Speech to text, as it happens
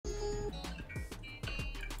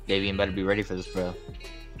Davian better be ready for this, bro.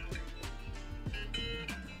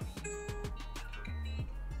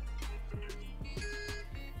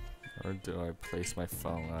 Where do I place my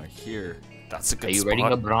phone? Here. That's a good Are you spot.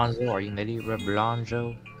 ready, Bronzo? Are you ready,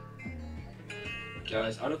 Bronzo?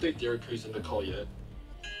 Guys, I don't think Derek Cruz in the call yet.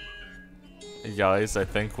 Guys, I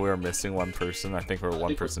think we're missing one person. I think we're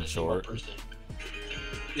one person short.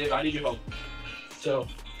 Dave, I need your help. So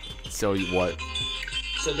What?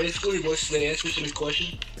 So basically, what's the answer to this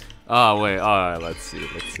question? Oh, wait. Alright, let's see.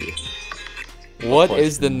 What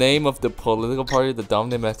is the name of the political party that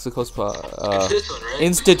dominated Mexico's It's this one, right?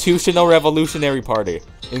 Institutional Revolutionary Party?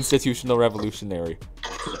 Institutional Revolutionary.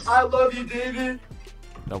 I love you, David.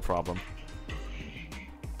 No problem.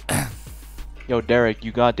 Yo, Derek,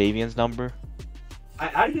 you got Davian's number? I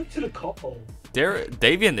added him to the call.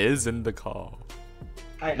 Davian is in the call.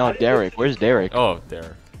 No, Derek. Where's Derek? Oh,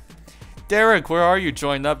 Derek. Derek, where are you?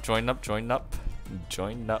 Join up. Derek,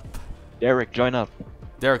 join up.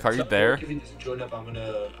 Derek, are you there? If he doesn't join up, I'm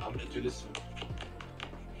gonna do this.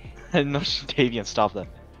 No, Davian, stop that.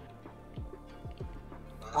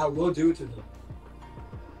 I will do it to them.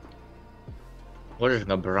 What is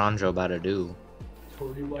Bronzo about to do?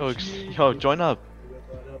 Yo, join up.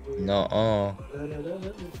 No,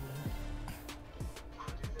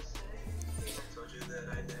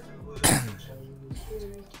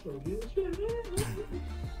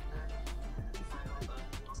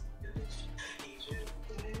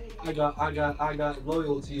 I got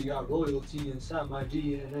loyalty. Got loyalty inside my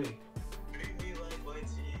DNA.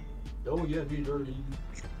 Don't get me dirty.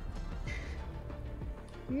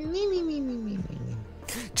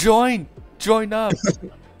 Join up.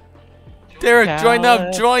 Derek, join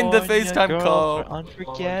up. Join the FaceTime call.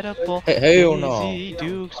 Unforgettable. Hell no. Easy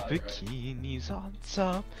Dukes, bikinis on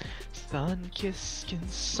top. Sun kissed skin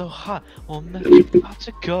so hot. We'll never about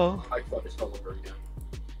to go. I fucking spell over again.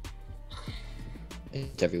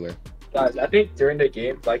 it's everywhere. Guys, I think during the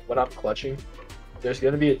game, like when I'm clutching, there's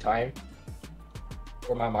gonna be a time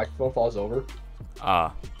where my microphone falls over.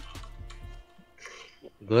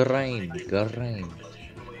 Grind.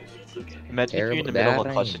 Imagine if you're in the middle of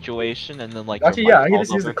a clutch situation and then like. Actually, your yeah, I mic can falls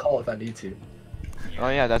just use the over. call if I need to. Oh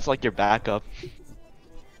yeah, that's like your backup.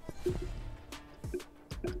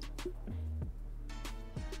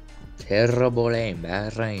 Terrible aim,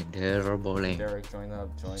 bad rain, terrible aim. Derek, join up.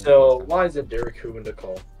 So why isn't Derek who in the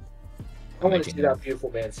call? I want to edging see that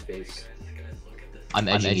beautiful man's face. I'm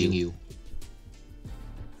edging you.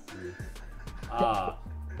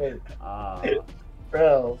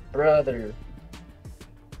 Bro, brother.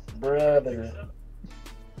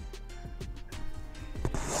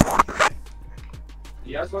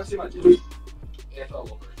 You guys want to see my dude?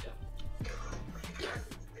 NFL over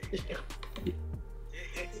again.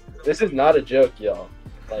 This is not a joke, y'all.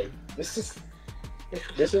 Like this is a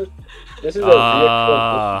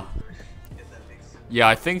real. Yeah,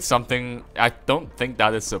 I think something. I don't think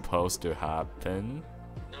that is supposed to happen.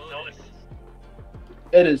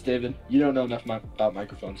 It is, David. You don't know enough about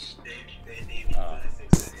microphones.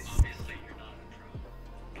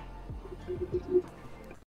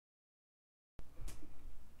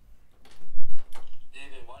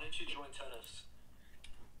 David, why didn't you join tennis?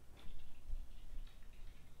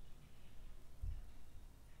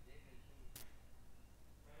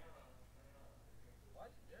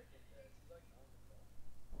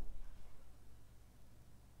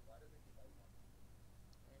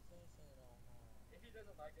 If he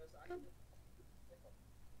doesn't like us, I'm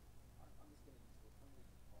just gonna use this. This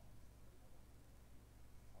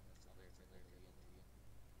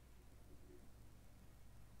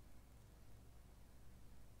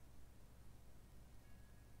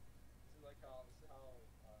is like how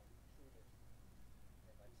shooters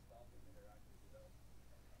and like stalkers interact with each other.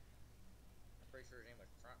 I'm pretty sure his name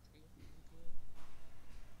was Trotsky.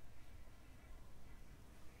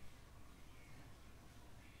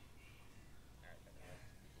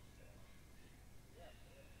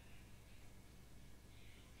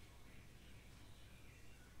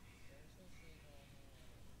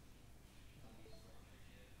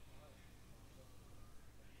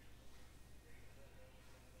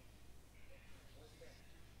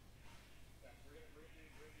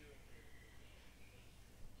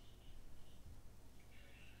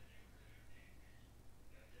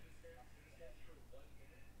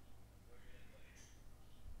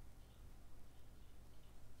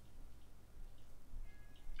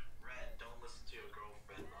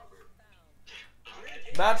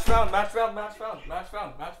 Match found.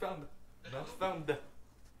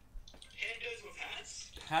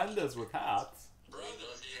 Pandas with hats. Bro,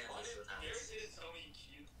 Derek didn't tell me he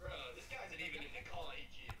cheated. Bro, this guy's not even in the call. He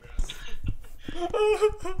cheated, bro.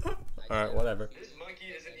 Alright, whatever. This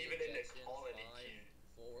monkey isn't even in the colony queue.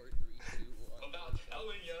 4, 3, 2, 1. About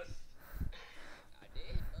telling us. I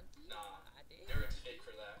did, monkey. Nah, I did. Derek's fake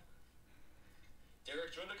for that.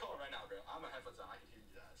 Derek, join the call right now, bro. I'm a headphones on. I can hear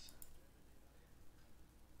you guys.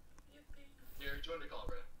 Derek, join the call,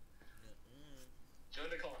 bro. Join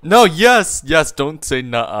the call. No, yes, yes, don't say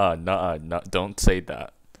nuh-uh, don't say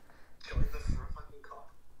that. Join the fucking call.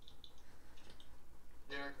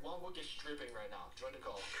 Derek, Longwood is stripping right now. Join the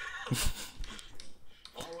call.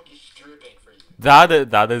 Longwood is stripping for you.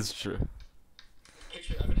 That is true.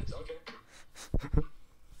 Picture evidence? Okay.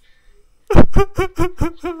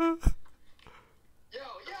 Yo!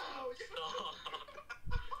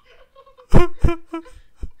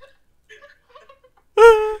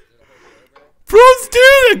 Bro's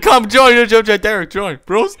doing it! Come join, Derek, join.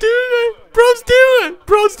 Bro's doing it! Bro's doing it!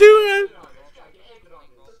 Bro's doing it!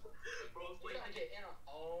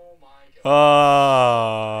 I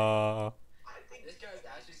think this guy's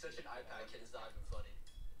actually such an iPad kid, it's not even funny.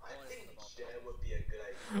 I think Jed would be a good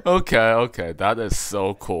idea. Okay, that is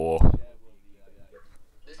so cool.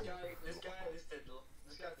 This guy's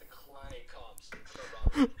the client comps.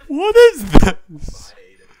 What is this?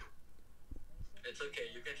 It's okay,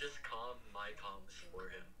 you can just calm my comms for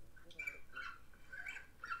him.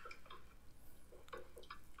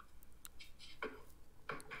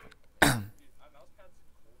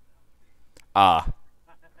 Ah.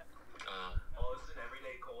 Oh, it's an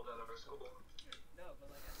everyday cold out of our school? No, but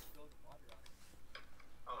like I spilled water on it.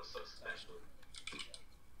 Oh, so special.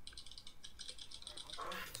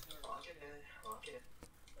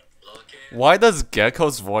 Lock in. Why does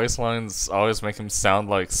Gecko's voice lines always make him sound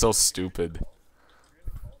like so stupid?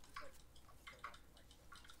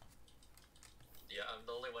 Yeah, I'm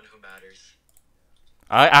the only one who matters.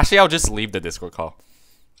 I'll just leave the Discord call.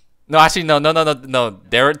 No, actually, no.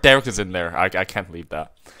 Derek is in there. I can't leave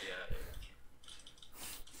that. Yeah.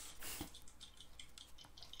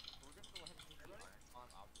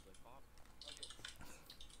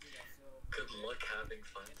 Good luck having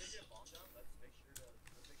fun.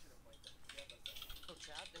 So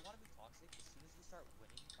Chad, they want to be toxic as soon as you start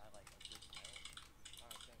winning by like a good mile.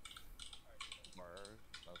 Alright, thanks. Murr,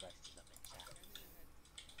 that's nothing, Chad.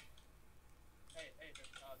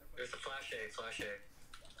 There's a flash A.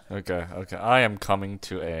 Okay. I am coming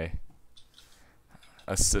to A.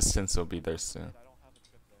 Assistance will be there soon.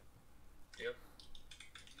 Yep.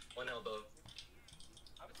 One elbow.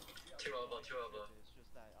 Two elbow. It's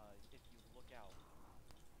just that if you look out.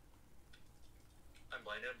 I'm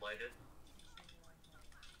blinded.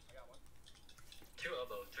 Two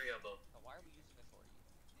elbow, three elbow. Why are we using authority?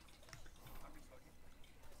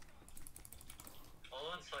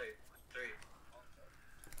 All on site. Three.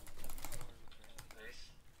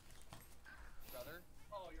 Nice. Brother?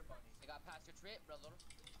 Oh, you're funny. I got past your trip, brother.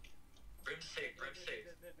 Brim safe. Hey,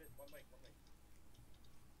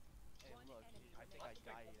 look, I think I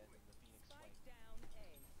died in the Phoenix Flame.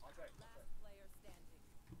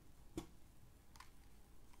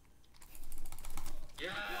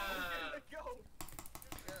 Yeah!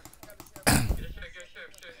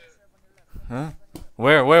 Huh?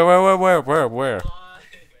 Where?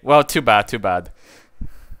 Well, too bad. We buy.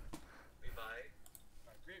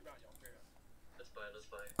 Let's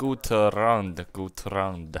buy. Good round. Good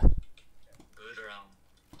round.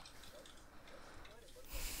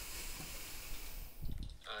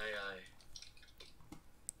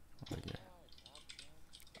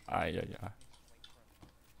 Aye.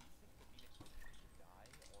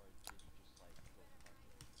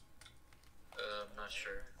 I'm not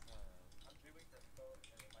sure.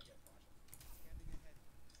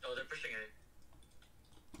 Oh, they're pushing A.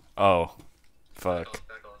 Oh, fuck.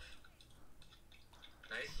 Back off.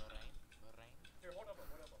 Nice.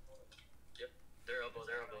 Yep, they're elbow.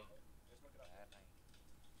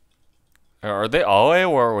 Are they all A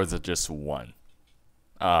or was it just one?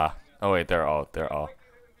 Oh wait, they're all.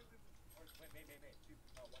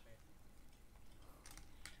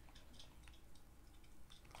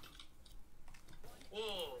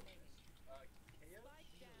 Whoa!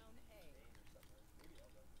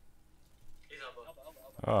 He's elbow.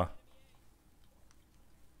 Oh.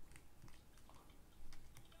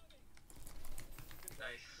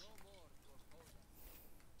 Nice.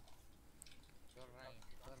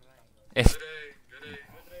 If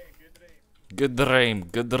Good good aim.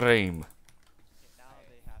 dream. Now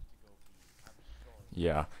they have to go B. I'm sorry.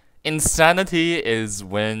 Yeah. Insanity is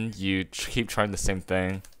when you keep trying the same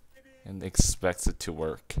thing and expects it to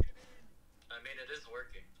work. I mean, it is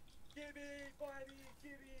working. I can't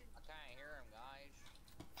hear him, guys.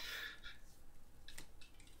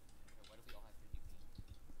 Okay, why do we all have 50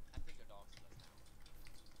 feet? I think they're dogs.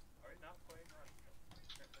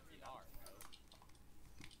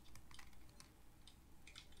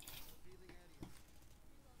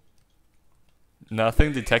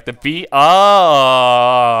 Nothing detected. B. Ah.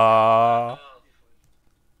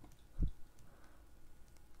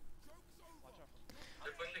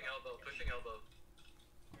 They're pushing elbow, pushing elbow.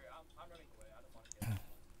 I'm running away. I don't want to get.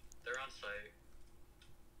 They're on site.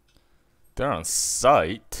 They're on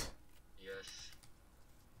site. Yes.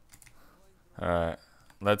 Alright.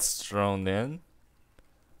 Let's drone in.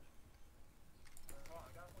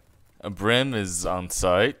 A Brim is on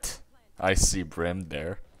site. I see Brim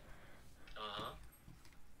there. Uh-huh.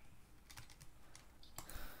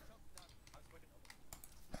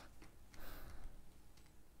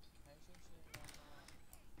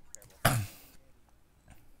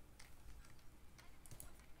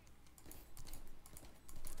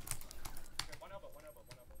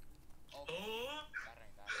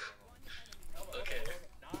 Okay.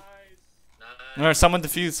 Nice. Alright, someone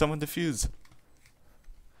defuse, someone defuse.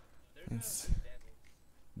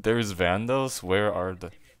 There's Vandals? Where are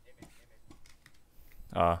the...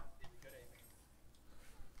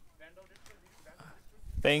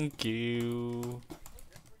 Thank you.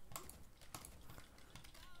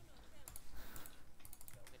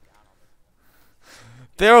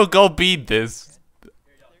 There'll go beat this.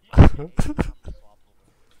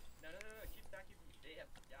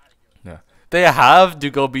 Yeah. They have to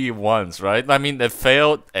go B once, right? I mean, it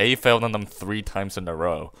failed. A failed on them 3 times in a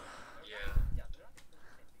row. Yeah.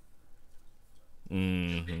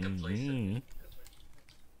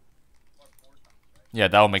 Yeah,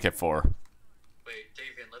 that'll make it 4. Wait,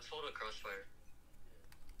 Davian, let's hold a crossfire.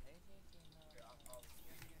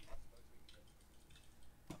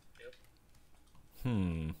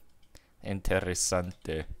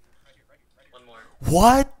 Interessante. One more.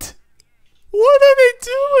 What? What are they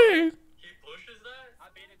doing? He pushes that? I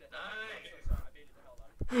baited the hell.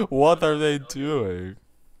 Nice. What are they doing?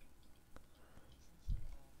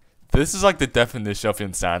 This is like the definition of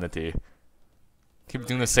insanity. Keep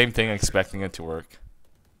doing the same thing, expecting it to work.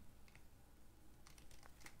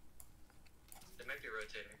 They might be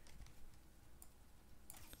rotating.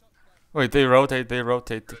 Wait, they rotate. They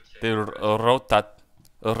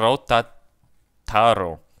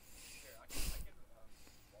rotataro.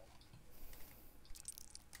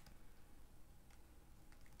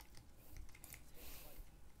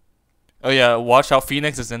 Oh yeah, watch out.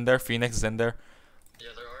 Phoenix is in there. Phoenix is in there. Yeah,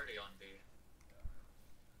 they're already on B.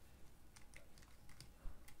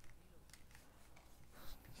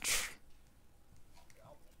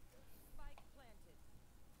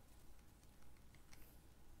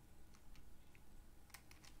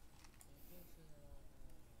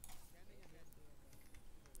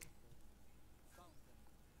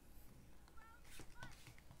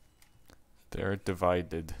 They're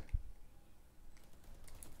divided.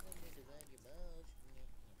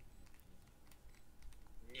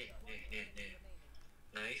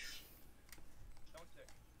 Nice.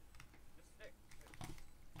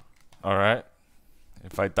 Alright.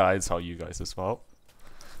 If I die, it's all you guys as well.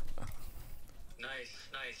 Nice,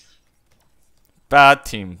 nice. Bad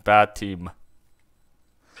team. Bad team.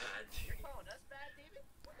 Bad team.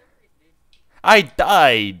 I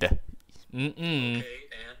died. Okay, and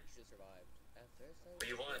but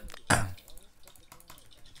you won.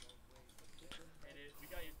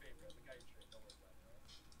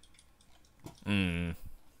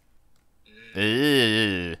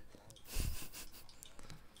 Ew.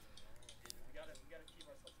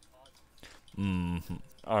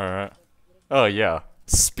 Alright. Oh yeah.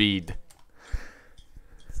 Speed.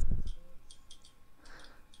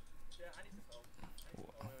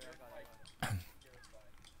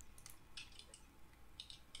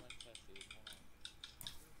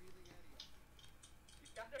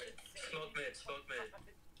 Smoke mid, smoke mid.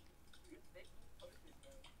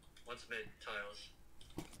 One's mid, tiles.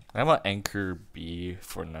 I'm gonna anchor B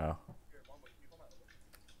for now.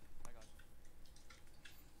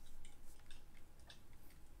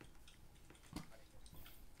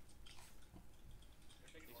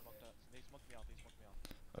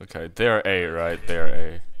 Okay, they're A, right? They're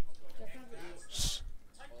A.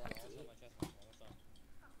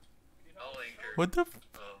 I'll anchor. What the?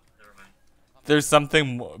 Oh, never mind. There's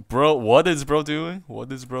something, bro. What is bro doing?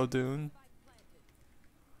 What is bro doing?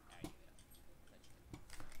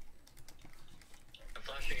 I'm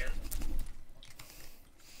flashing in.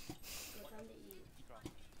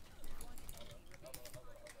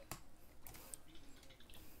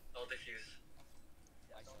 I'll defuse.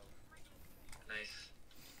 Nice.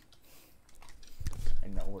 I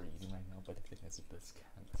know we're eating right now, but the thing is, this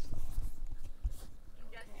can't stop.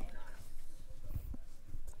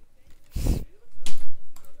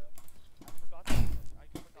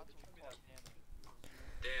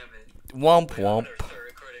 Damn it. Womp Wait, I'm womp. gonna start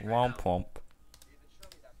recording right Womp now. womp.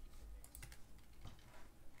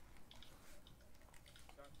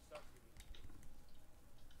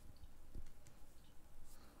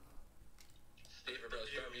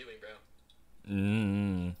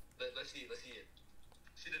 Let's see it.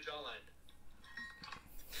 See the jawline.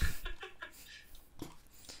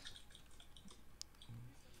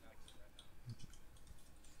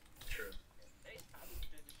 True.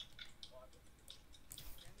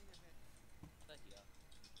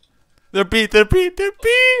 They're B. I'm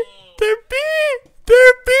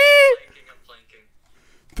flanking.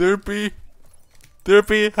 They're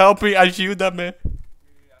B. Help me! I shoot them, man.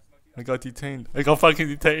 I got detained. I got fucking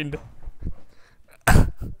detained.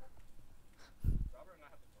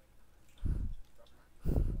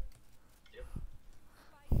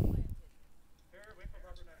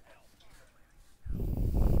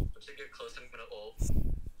 Once you get close, I'm gonna ult.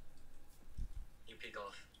 You peek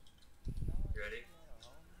off. You ready?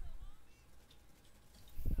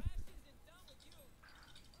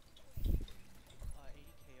 80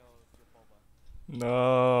 KO your boba.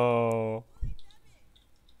 No.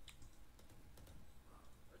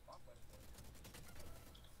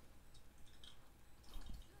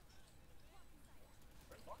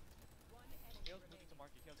 Kale's moving to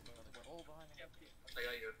market. Kale's moving to market. Oh, behind me. I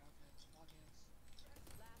got you.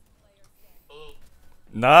 Oh.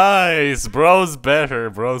 Nice. Bro's better.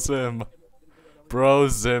 Bro's him.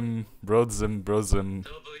 Bro's him. Bro's him. Bro's him.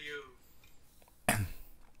 W.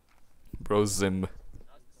 Bro's him.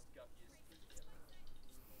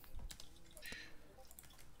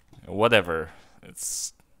 Whatever.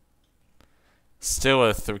 It's still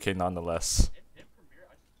a 3K nonetheless.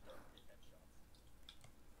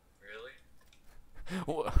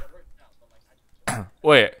 Really?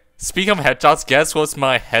 Wait, speaking of headshots, guess what's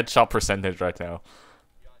my headshot percentage right now?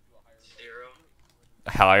 0.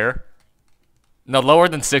 Higher? No, lower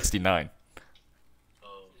than 69.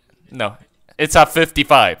 Oh. No, it's at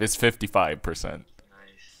 55. It's 55%. Nice.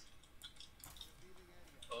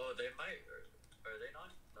 Oh, they might. Are they not?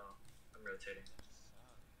 No. I'm rotating.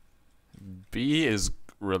 B is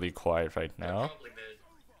really quiet right They're now. probably mid.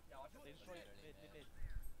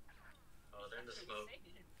 Oh, they're in the smoke.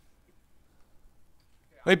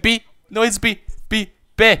 Wait, B. No, it's B. B.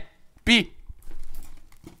 B. B.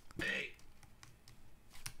 Hey.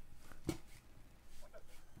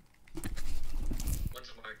 What's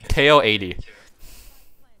the market? KO 80.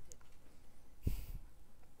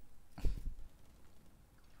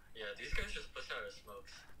 Yeah, these guys just push out of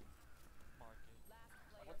smokes.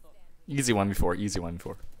 Easy one before. Easy one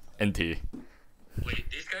before. NT. Wait,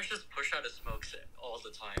 these guys just push out of smokes all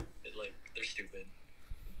the time. They're stupid.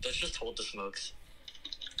 Let's just hold the smokes.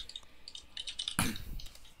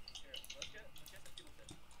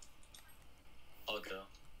 I'll go.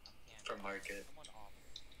 From market.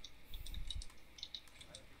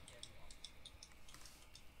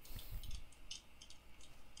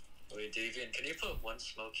 Wait, Deviant, can you put one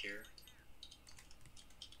smoke here?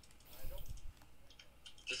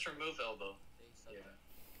 Just remove elbow. Yeah.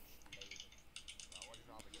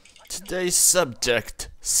 Today's subject: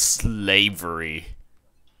 slavery.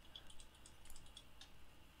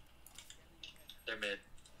 They're mid.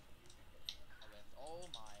 Oh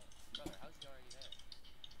my brother, how's he already there?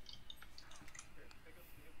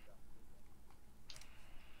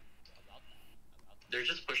 They're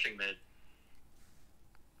just pushing mid.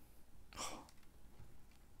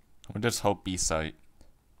 We'll just hope B site.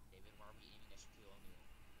 David, why are we aiming at Shaquille O'Neal?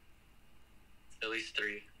 At least 3. I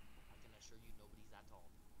can assure you nobody's that tall.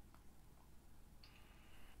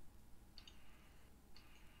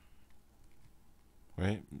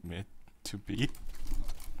 Wait, mid to B.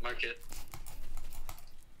 Market.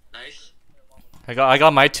 Nice. I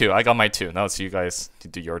got my 2. I got my 2. Now it's you guys to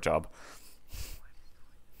do your job.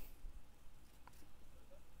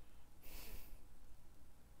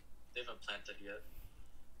 They haven't planted yet.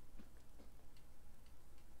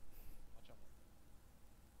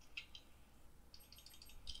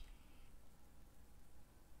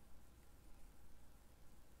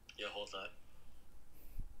 Yeah, hold that.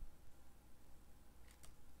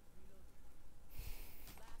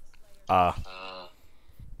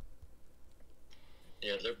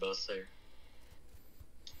 Yeah, they're both there.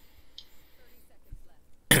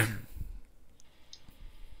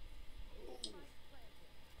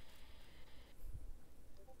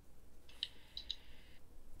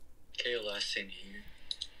 KO last seen here.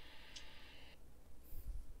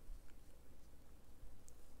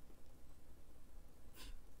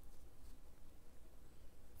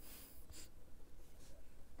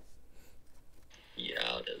 Yeah,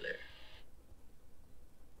 out of there.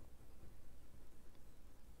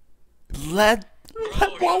 Let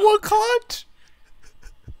one clutch.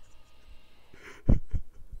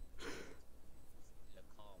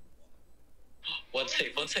 One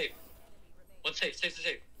safe, save.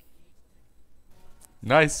 Save.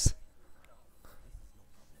 Nice.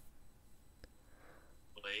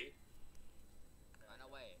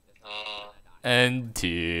 NT.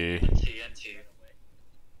 NT.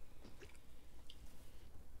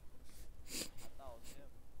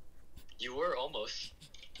 You were almost.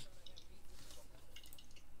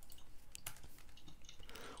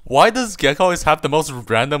 Why does Gecko always have the most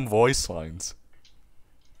random voice lines?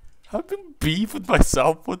 Having beef with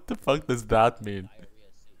myself? What the fuck does that mean?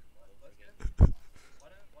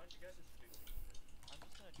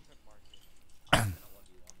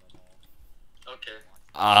 Okay.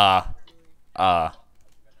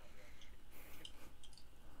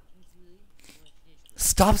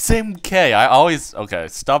 Stop saying K. I always okay.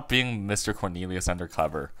 Stop being Mr. Cornelius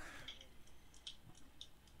undercover.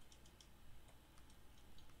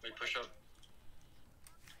 Wait, push up.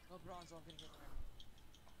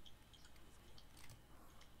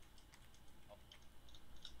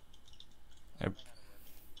 Yep.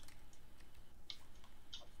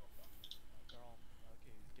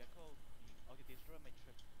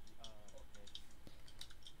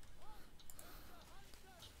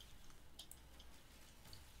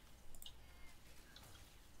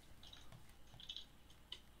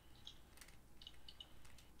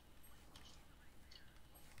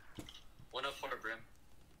 One up for Brim.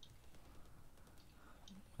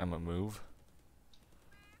 I'm a move.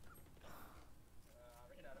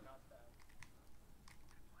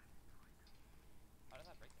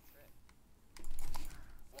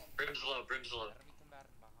 Brim's low, Brim's low.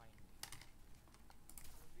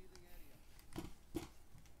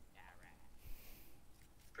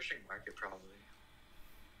 Pushing market probably.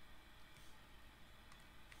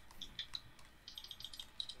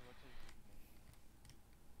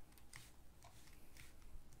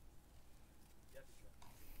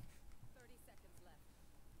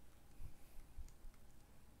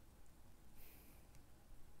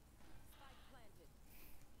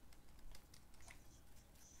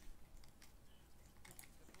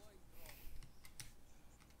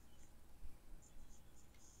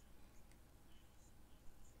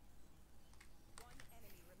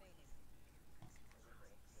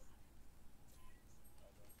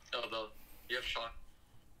 Elbow. You have shot.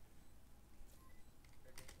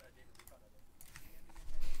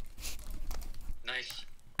 Nice.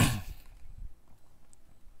 Hey,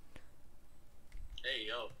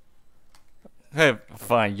 yo. Hey,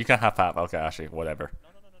 fine. You can have half. Okay, actually, whatever.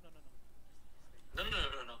 No.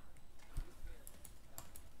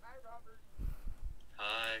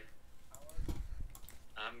 Hi.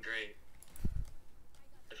 I'm great.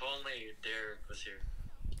 If only Derek was here.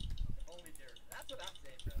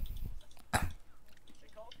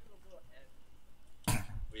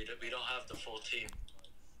 We don't have the full team.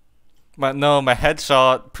 But no, my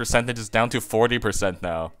headshot percentage is down to 40%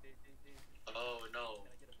 now. Oh no,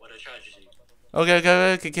 what a tragedy. Okay.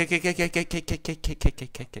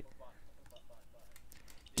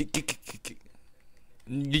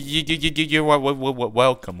 You're welcome.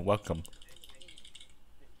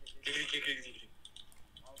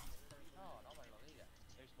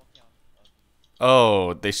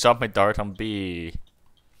 Oh, they shot my dart on B.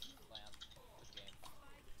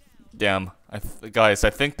 Damn. Guys, I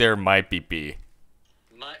think there might be B.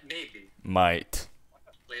 Maybe. Might.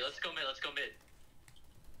 Wait, let's go mid.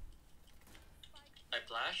 I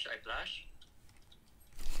flash.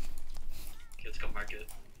 Okay, let's go market.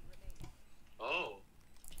 Oh.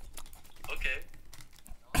 Okay.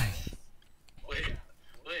 Wait,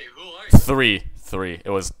 who are you? Three. It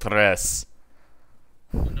was tres.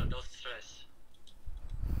 No stress.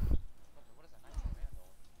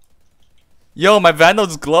 Yo, my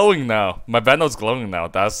Vandal's glowing now.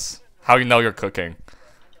 That's how you know you're cooking.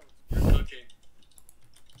 You're cooking.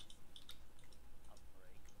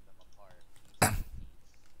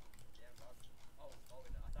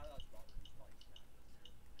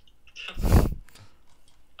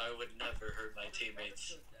 I would never hurt my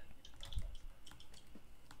teammates.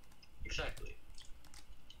 Exactly.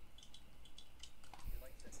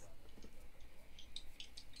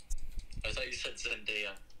 I thought you said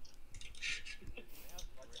Zendaya.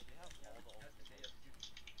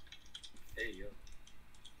 Hey yo.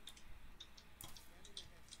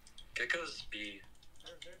 Gecko's B.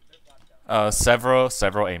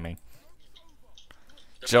 Several aiming.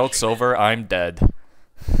 Joke's over, I'm dead.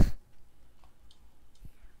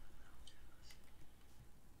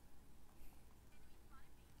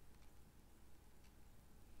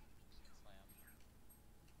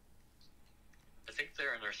 I think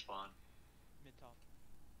they're in our spawn. Mid top.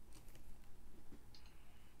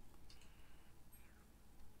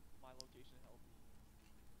 My location help me.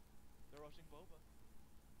 They're rushing Boba.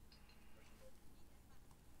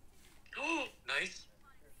 Oh, nice.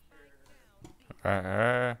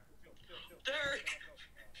 Uh, Derek.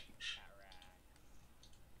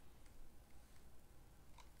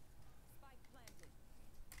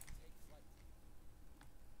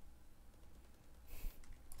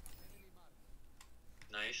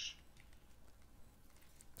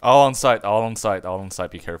 All on site, all on site, all on site.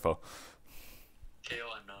 Be careful. KO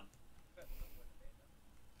unknown.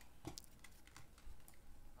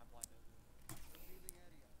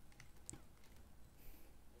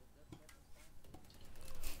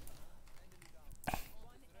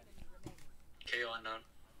 KO unknown.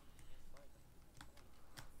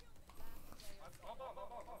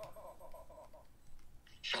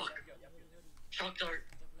 Shock! Shock dart!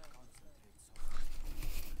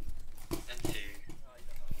 NT.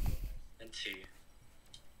 NT.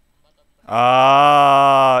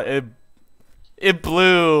 Ah, it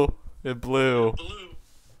blew. It blew. Blue!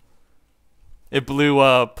 It blew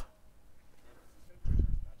up.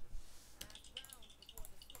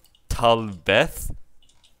 Talbeth?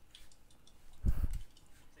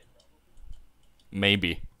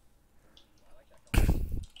 Maybe.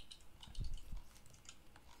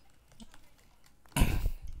 Yeah,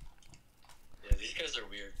 these guys are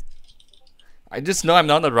weird. I just know I'm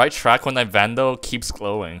not on the right track when my Vandal keeps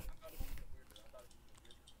glowing.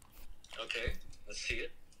 Okay, let's see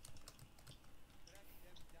it.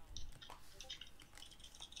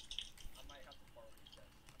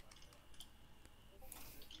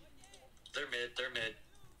 They're mid, they're mid.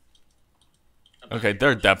 Okay,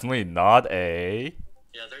 they're definitely not A.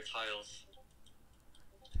 Yeah, they're tiles.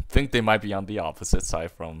 I think they might be on the opposite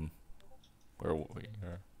side from where we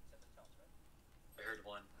are. I heard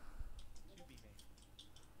one.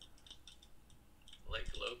 Like,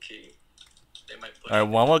 low key. They might push. Alright,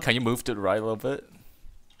 Wanwa, can you move to the right a little bit?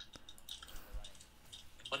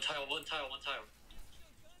 One tile, one tile, one tile.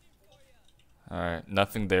 Alright,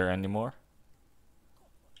 nothing there anymore.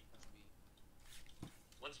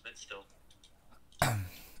 One's mid still. I don't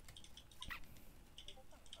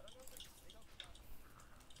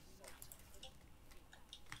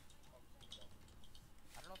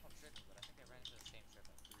know if I'm tripping, but I think I ran into the same trip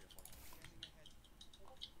like 3 or 4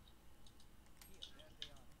 times.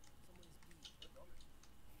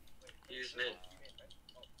 He's mid.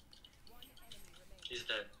 He's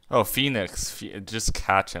dead. Oh, Phoenix. Just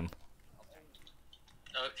catch him.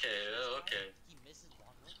 Okay, okay. He misses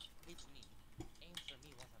Wango, hits me, aims for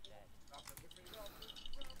me once I'm dead.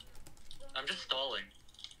 I'm just stalling.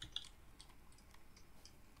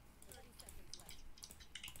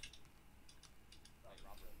 Like,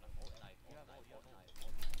 Robert, ult knife, you have ult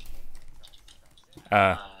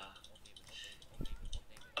knife.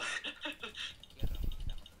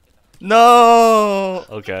 No!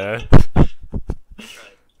 Okay.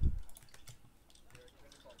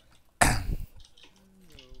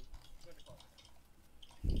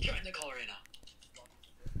 Join the call right now.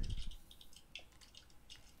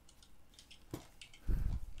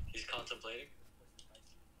 He's contemplating.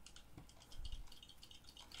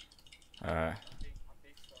 Alright.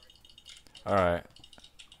 Alright.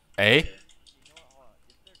 A? Okay.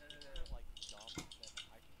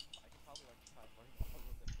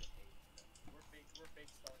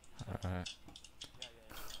 Alright.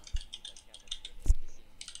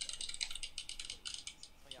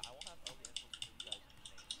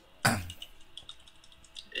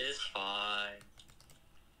 It's fine.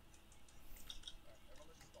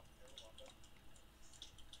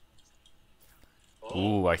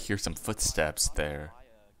 Ooh, I hear some footsteps there.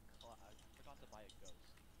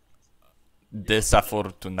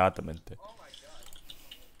 Desafortunadamente.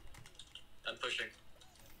 I'm pushing.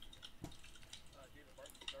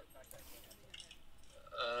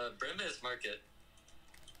 Brim is market.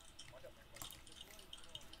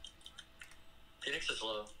 Phoenix is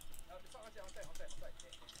low.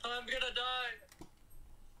 I'm gonna die!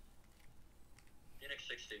 Phoenix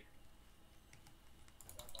 60.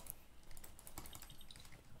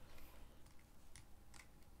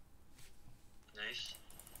 Nice.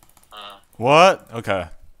 What? Okay.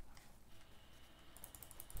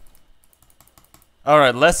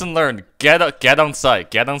 Alright, lesson learned. Get on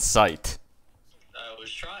site. Get on site. I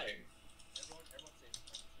was trying.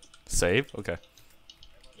 Save? Okay.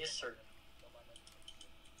 Yes, sir.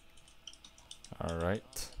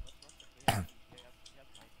 Alright.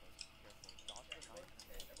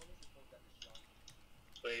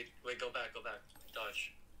 Wait, go back.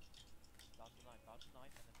 Dodge.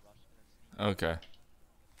 Okay.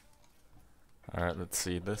 Alright, let's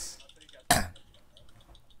see this. Yes,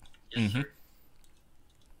 Mhm. sir.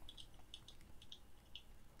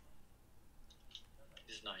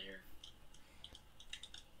 He's not here.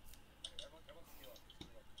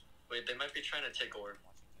 Wait, they might be trying to take orb.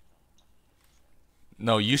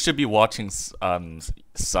 No, you should be watching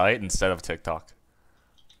site instead of TikTok.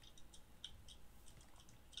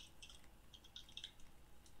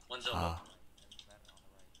 One's on Ah.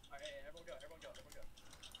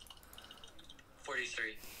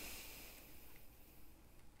 43.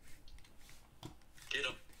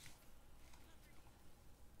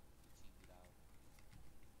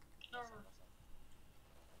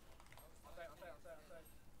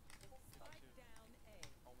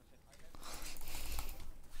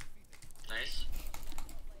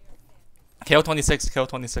 KO 26. KO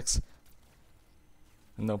 26.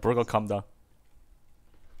 No, Burgo, calm down.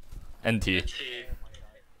 NT.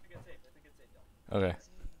 Okay.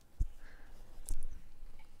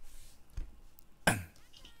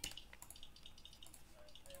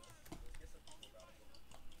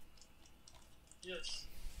 Yes.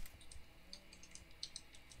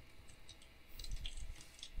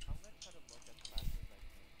 I'm gonna try to look as fast as I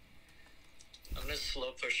can. I'm gonna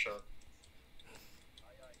slow push up.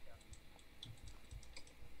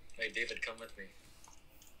 Hey David, come with me.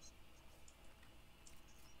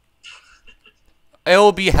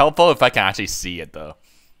 It'll be helpful if I can actually see it, though.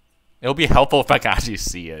 It'll be helpful if I can actually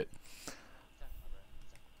see it.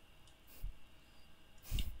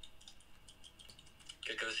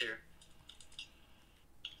 Gecko's here.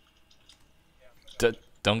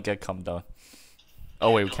 Don't get come down.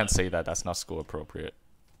 Oh wait, we can't say that. That's not school appropriate.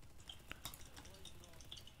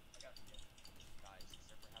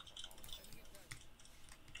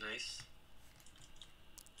 Nice.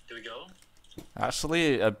 Do we go?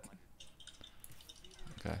 Actually, okay.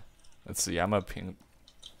 Let's see. I'm a ping.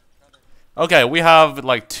 Okay, we have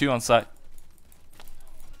like 2 on site.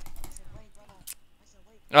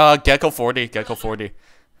 Gecko 40. Gecko 40.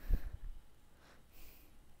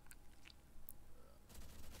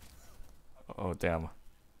 Oh damn.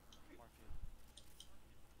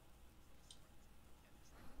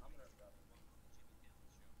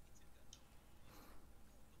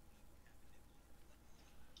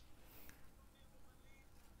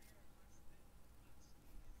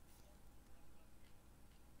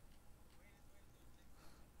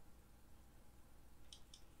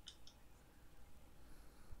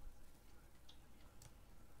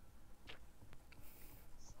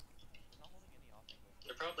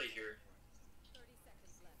 They're probably here.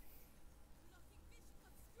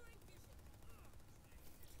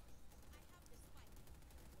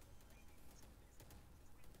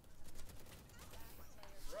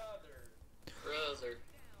 Brother.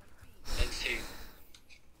 NT.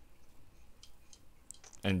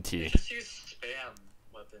 They NT. just use spam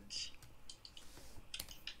weapons.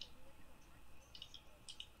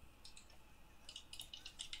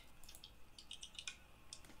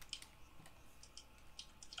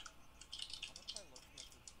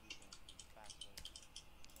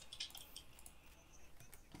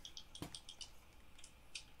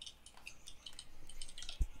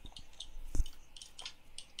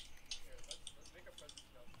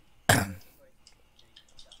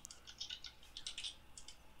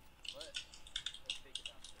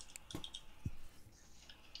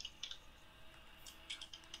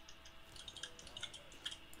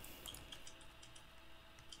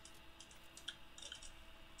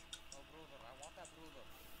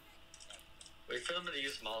 Wait for them to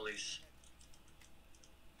use mollies.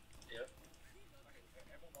 Yep.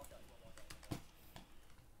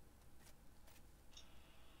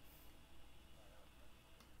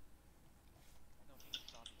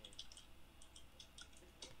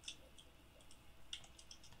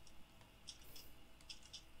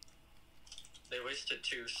 They wasted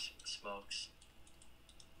 2 smokes.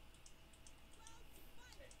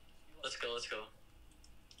 Let's go, let's go.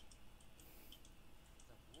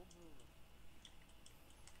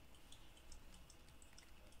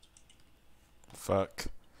 Fuck.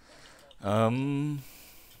 I'll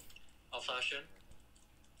flash in.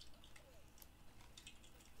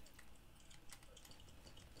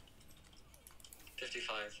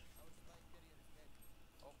 $55.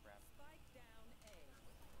 Oh crap.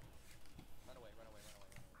 Run away, run away, run away, run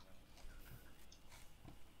away, run away.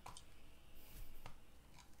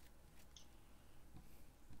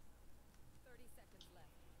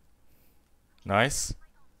 Nice.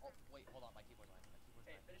 Oh, wait, hold on, my keyboard's lying.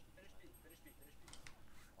 My keyboard's lying. Finish B.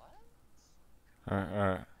 What?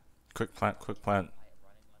 Alright. Quick plant, quick plant. I am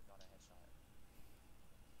running one, got a headshot.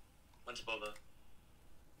 One's Boba.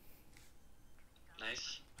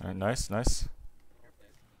 Nice. Alright, nice, nice.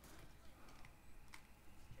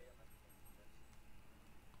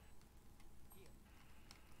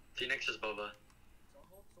 Phoenix is Boba.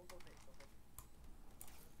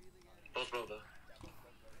 Both Boba.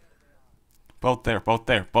 Both there, both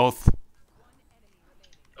there, both.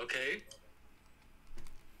 Okay.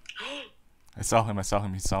 I saw him, he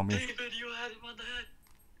saw me. David, you had him on the head.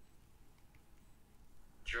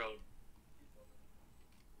 Drone.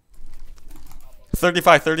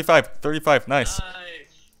 35, nice.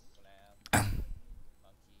 Nice.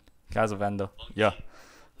 Casavando. Yeah.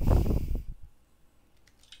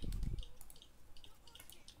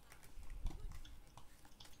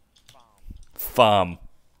 Fum.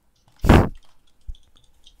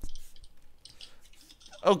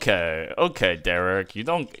 Okay, okay, Derek. You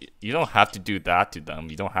don't have to do that to them.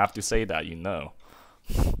 You don't have to say that, you know.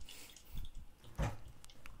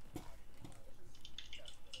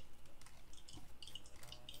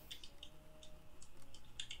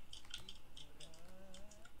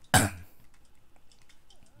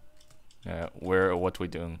 Yeah, what we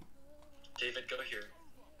doing? David, go here.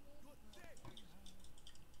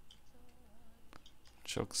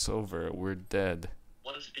 Joke's over. We're dead.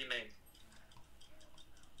 One is B main.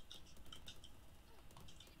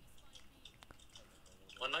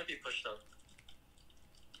 One might be pushed up.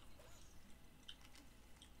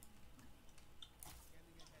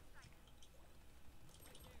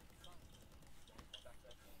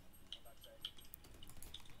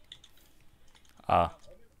 Ah.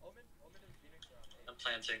 I'm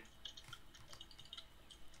planting.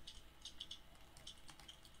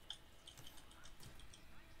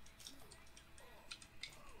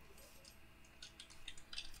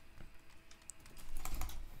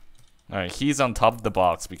 Alright, he's on top of the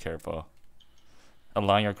box. Be careful.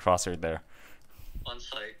 Align your crosshair there. On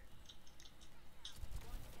site.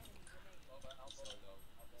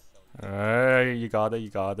 Alright, you got it, you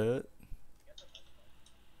got it.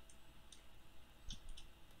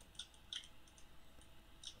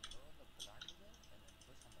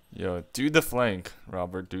 Yo, do the flank,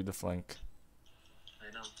 Robert. Do the flank.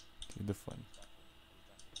 I know. Do the flank.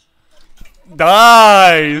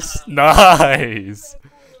 Nice! Nice!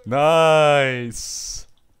 Nice!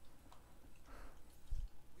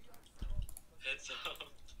 Heads up.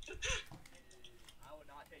 I would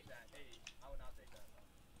not take that. Hey, I would not take that.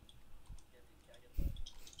 Can I get that?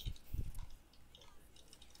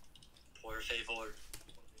 Por favor.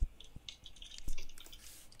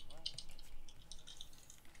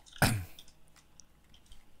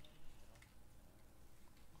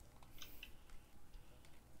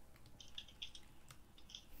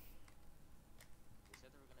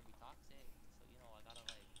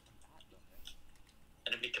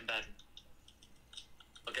 Enemy combatant.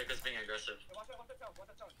 Okay, Gekko's being aggressive.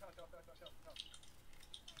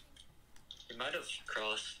 He might have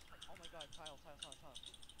crossed. Oh my god, Kyle.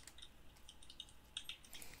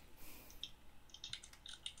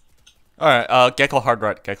 Alright, Gecko hard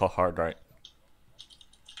right. Gecko hard right.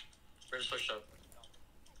 We're just push up.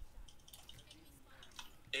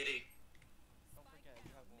 80. Don't forget,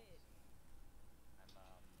 you have wolves. I'm at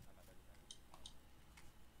 30 seconds.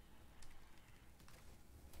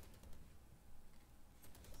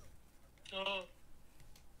 Oh.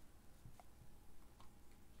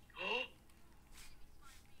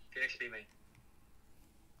 Phoenix B main.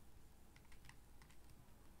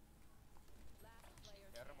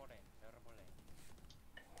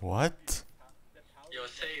 What? Yo,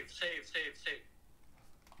 save.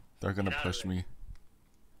 They're gonna Get out of push it. me.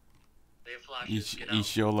 They have flashes. Get out.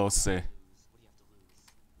 Each YOLO say.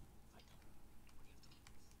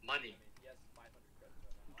 Money.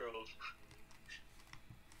 Bro.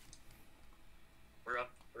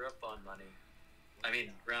 We're up on money. I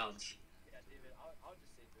mean, rounds. Yeah, David, I'll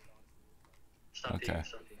just save this honestly. Stop Okay. peeking,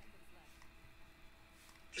 stop peeking.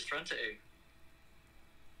 Just run to A.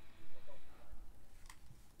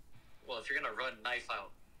 Well, if you're gonna run, knife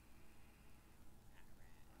out.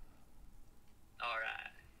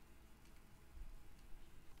 Alright.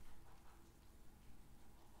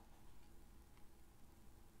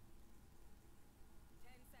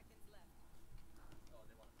 Oh,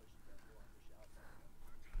 they want to push you there. They want to push you outside.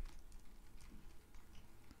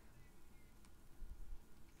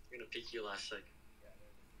 I'm gonna peek you last second.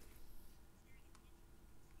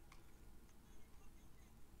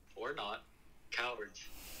 Or not. Cowards.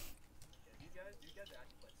 Yeah, these guys are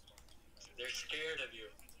actually quite smart. They're scared of you.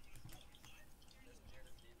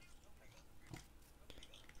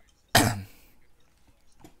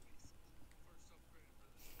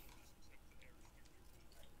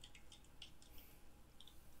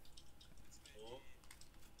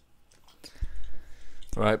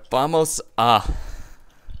 Right, vamos a.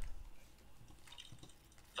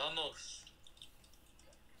 Vamos.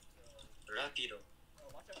 Rápido.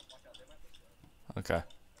 Watch out, they might push you out. Okay.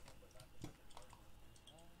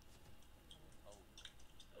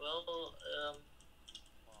 Well, Well,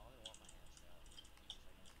 I only want my hands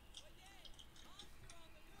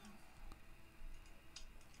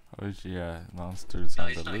down. Oh yeah, monsters no, on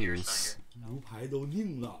he's the not here, he's loose. 牛排都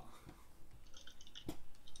硬了。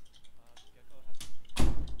 Gekko has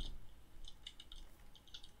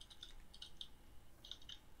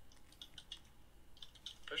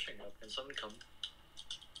pushing up. Can someone come?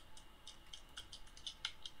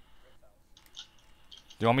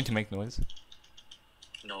 Do you want me to make noise?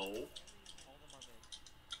 No. all them are big.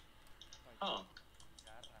 Huh.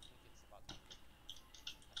 Chad,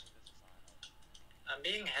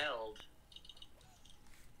 I'm being held.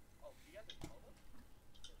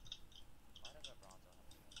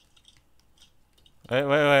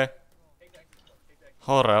 Wait.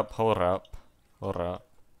 Hold up.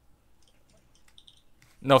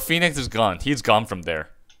 No, Phoenix is gone. He's gone from there.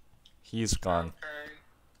 He's gone. Okay.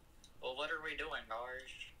 Well, what are we doing, guys?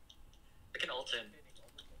 We can ult him.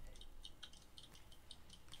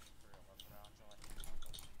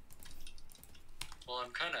 Well,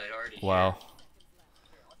 I'm kind of already Wow. here.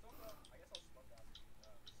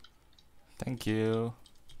 Thank you.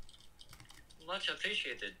 Much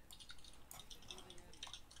appreciated.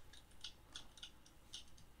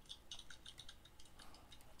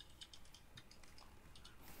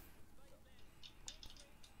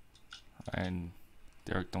 And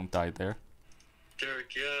Derek, don't die there.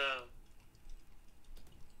 Derek, yeah.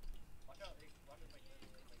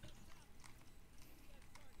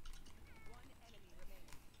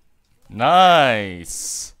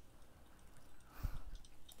 Nice.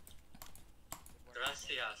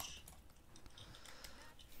 Gracias.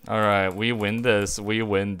 All right, we win this.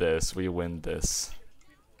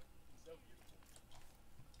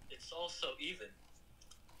 It's all so even.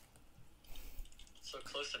 So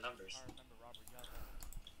close to numbers.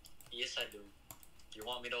 Yes, I do. You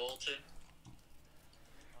want me to ult him?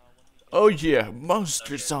 Oh yeah,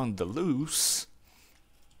 monsters on the loose.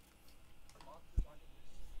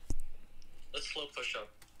 Let's slow push up.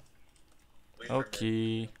 Wait for a minute.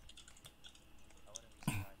 Okay.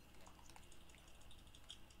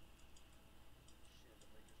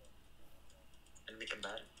 Enemy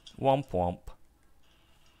combatant. Womp.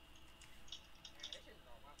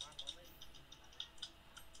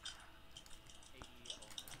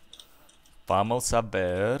 Vamos a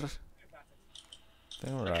ver.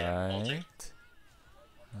 Alright.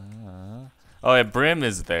 Oh, yeah, Brim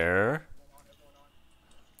is there.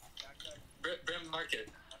 Brim, market.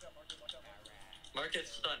 Market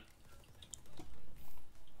stun.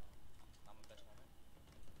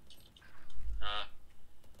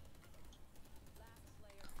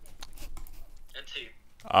 NT.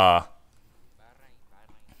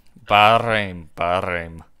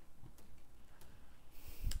 Bahrain.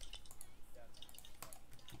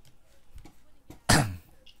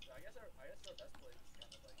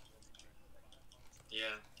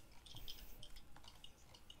 Yeah.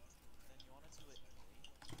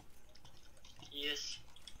 Yes.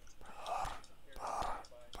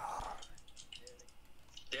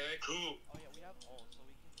 Derek, who? Oh yeah, we have ult, so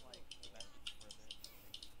we can like invest for a bit.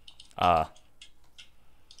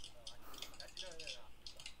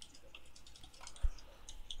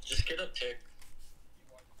 Just get a pick.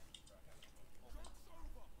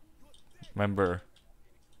 Remember,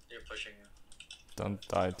 You're pushing you. don't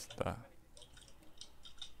die to that.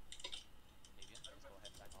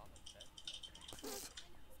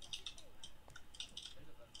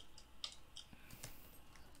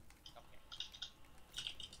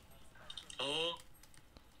 Oh.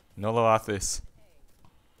 No lo haces.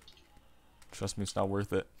 Trust me, it's not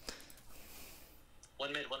worth it.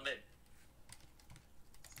 One mid.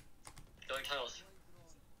 Going tiles.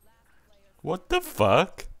 What the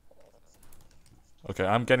fuck? Okay,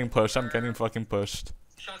 I'm getting pushed. I'm getting fucking pushed.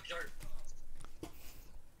 Shock dart.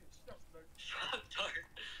 Shock dart.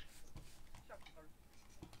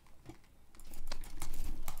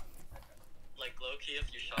 Like low-key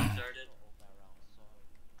if you shock darted.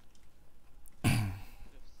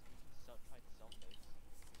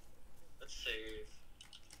 Let's save.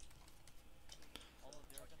 Although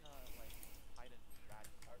they're gonna like hide in bad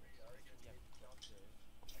covers.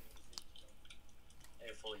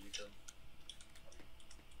 Hey, full util.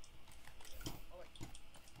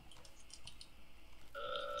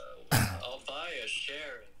 I'll buy a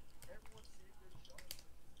share.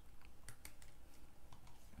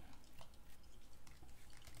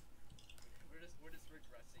 We're just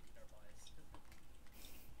regressing in our bias.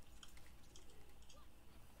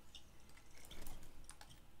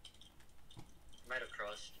 Might have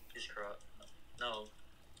crossed. He's crossed. No.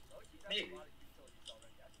 Maybe.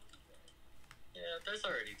 Yeah, there's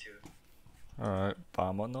already two. Alright,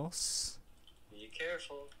 vámonos. Be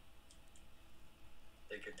careful.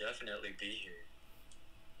 They could definitely be here.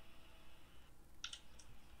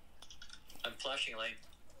 I'm flashing lane.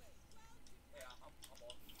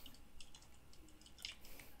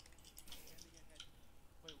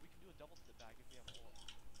 Wait, we can do a double step back if we have ult.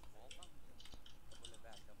 Double it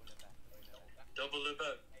back. Double it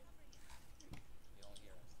back. You don't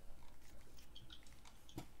hear us.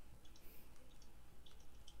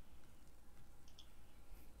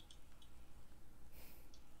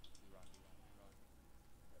 We run.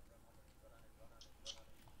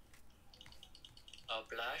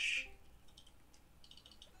 Blash.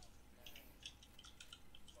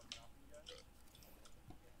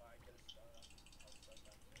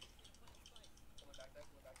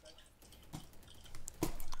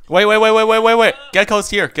 Wait. Gecko's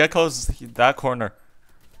here. Gecko's that corner.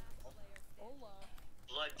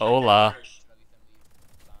 Blood Hola. first.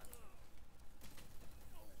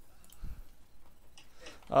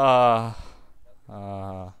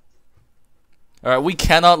 Alright, we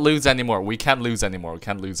cannot lose anymore. We can't lose anymore.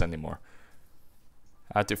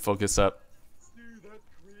 I have to focus up.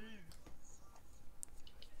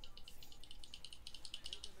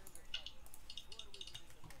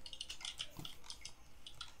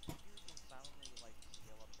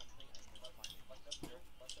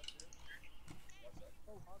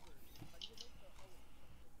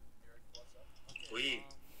 We.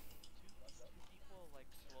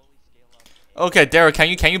 Okay, Derek,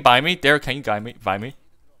 can you buy me? Derek, can you buy me?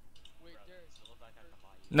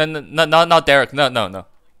 No, not Derek. No.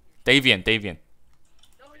 Davian.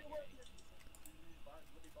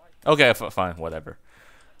 Okay, fine, whatever.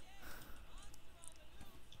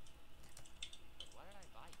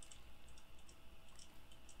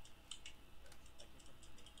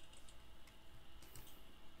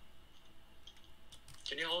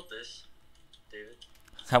 Can you hold this, David?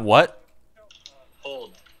 What?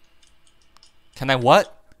 Hold. Can I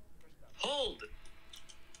what? Hold!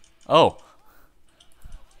 Oh.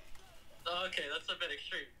 Okay, that's a bit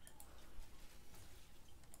extreme.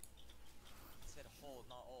 Said hold,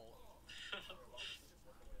 not hold.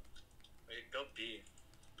 Wait, go B.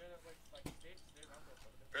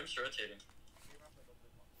 Brim's rotating.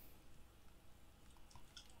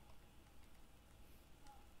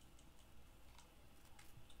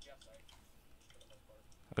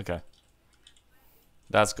 Okay.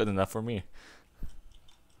 That's good enough for me.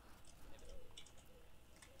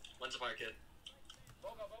 When's the market?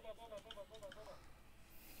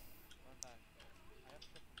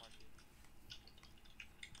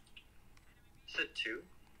 Is it 2?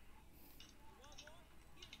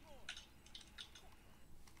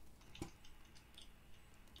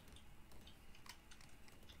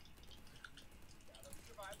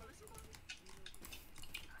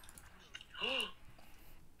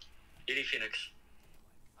 ED Phoenix.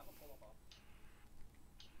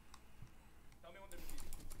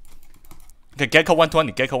 Okay, Gecko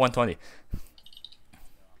 120.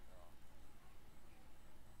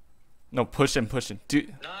 No, push him.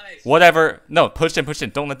 Dude, Nice. whatever. No, push him.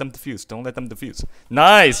 Don't let them defuse.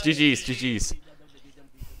 Nice. GG's.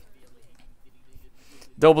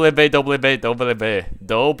 Double bay.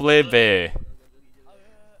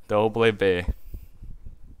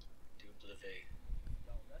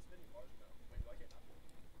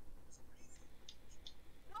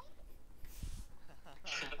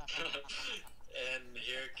 And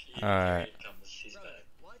here Alright. it comes. He's back.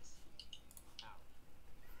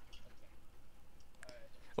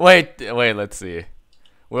 Wait, let's see.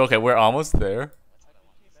 We're almost there.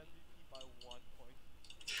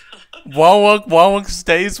 One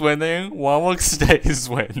stays winning. One stays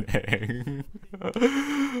winning.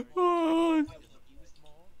 One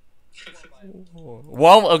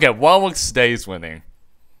stays winning.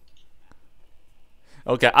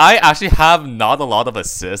 Okay, I actually have not a lot of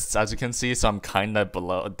assists, as you can see, so I'm kind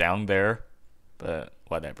of down there, but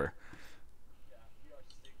whatever.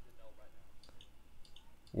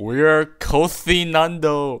 We're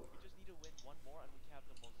cocinando.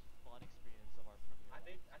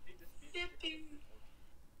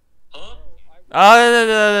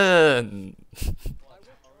 Huh?